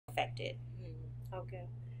affected. Okay.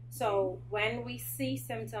 So when we see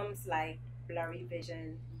symptoms like blurry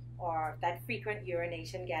vision or that frequent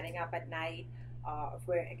urination getting up at night, if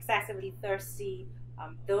we're excessively thirsty,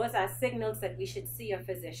 those are signals that we should see a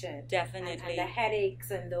physician. Definitely. And the headaches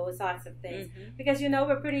and those sorts of things. Mm-hmm. Because, you know,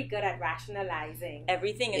 we're pretty good at rationalizing.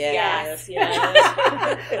 Everything is Yes, gas.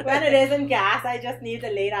 yes. When it isn't gas, I just need to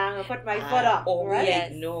lay down and put my foot up. Oh, right?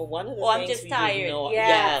 yes. No, one of the Or I'm things just we tired. do know.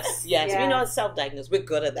 Yes. Yes. We Yes. know self-diagnose. We're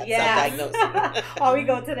good at that, Yes. self-diagnosing. Or we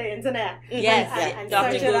go to the internet. Yes. And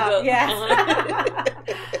Dr. search it up. Google. Yes.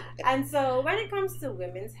 And so when it comes to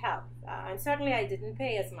women's health, and certainly I didn't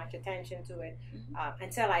pay as much attention to it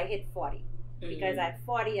until I hit 40. Because at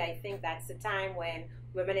 40, I think that's the time when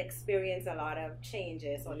women experience a lot of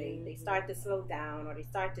changes, or they start to slow down, or they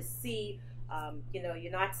start to see, you know,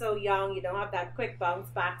 you're not so young, you don't have that quick bounce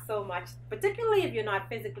back so much, particularly if you're not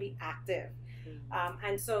physically active.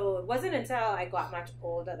 And so it wasn't until I got much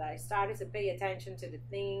older that I started to pay attention to the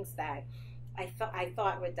things that I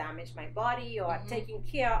thought would damage my body, or taking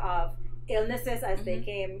care of illnesses as they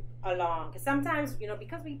came along. Because sometimes, you know,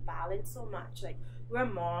 because we balance so much, like we're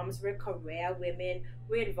moms, we're career women,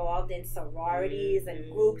 we're involved in sororities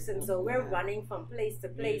and groups, and so we're running from place to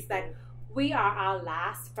place that we are our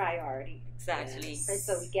last priority. Exactly. And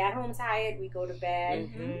so we get home tired, we go to bed,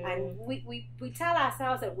 and we tell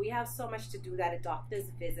ourselves that we have so much to do that a doctor's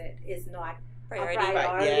visit is not a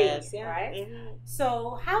priority, Yes, yeah. right?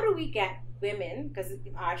 So how do we get women, because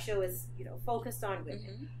our show is, you know, focused on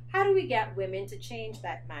women, how do we get women to change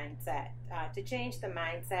that mindset, to change the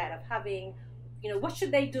mindset of having, you know, what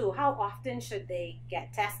should they do? How often should they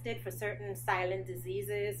get tested for certain silent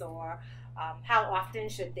diseases, or how often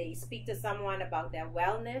should they speak to someone about their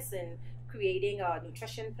wellness and creating a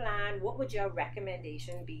nutrition plan? What would your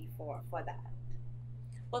recommendation be for that?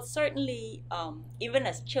 Well, certainly, even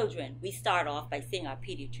as children, we start off by seeing our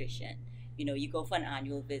pediatrician. You know, you go for an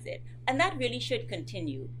annual visit. And that really should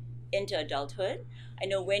continue into adulthood. I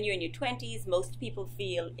know when you're in your 20s, most people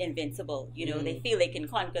feel invincible. You know, they feel they can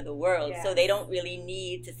conquer the world. Yes. So they don't really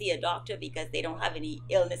need to see a doctor because they don't have any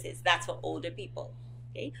illnesses. That's for older people.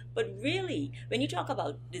 Okay? But really, when you talk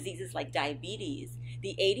about diseases like diabetes,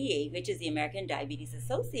 the ADA, which is the American Diabetes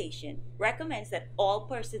Association, recommends that all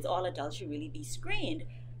persons, all adults should really be screened.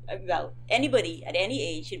 Well, anybody at any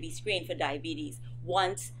age should be screened for diabetes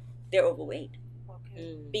once they're overweight.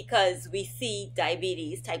 Because we see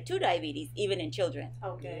diabetes, type 2 diabetes, even in children.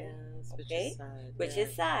 Yes, Which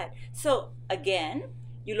is sad. So again,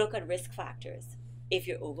 you look at risk factors. If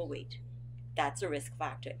you're overweight, that's a risk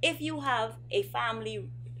factor. If you have a family,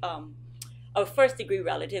 a first degree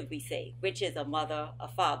relative, we say, which is a mother, a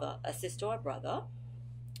father, a sister, or brother,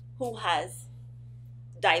 who has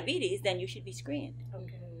diabetes, then you should be screened.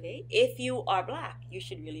 Okay? If you are Black, you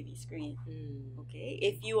should really be screened. Okay?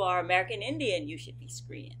 If you are American Indian, you should be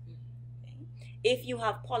screened. Okay? If you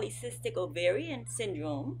have polycystic ovarian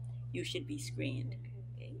syndrome, you should be screened.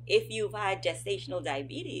 Okay? If you've had gestational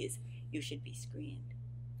diabetes, you should be screened.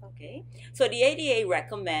 Okay? So the ADA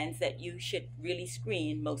recommends that you should really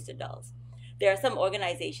screen most adults. There are some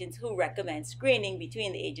organizations who recommend screening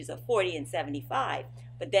between the ages of 40 and 75,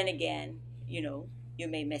 but then again, you know, you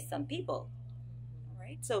may miss some people.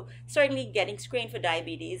 So certainly getting screened for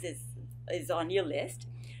diabetes is on your list.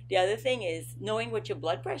 The other thing is knowing what your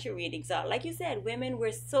blood pressure readings are. Like you said, women,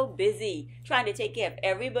 we're so busy trying to take care of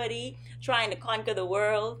everybody, trying to conquer the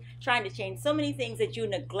world, trying to change so many things that you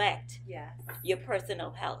neglect your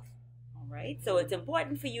personal health. All right? So it's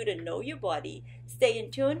important for you to know your body, stay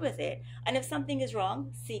in tune with it, and if something is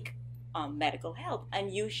wrong, seek medical help.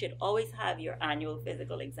 And you should always have your annual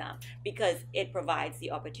physical exam because it provides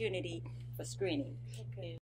the opportunity for screening.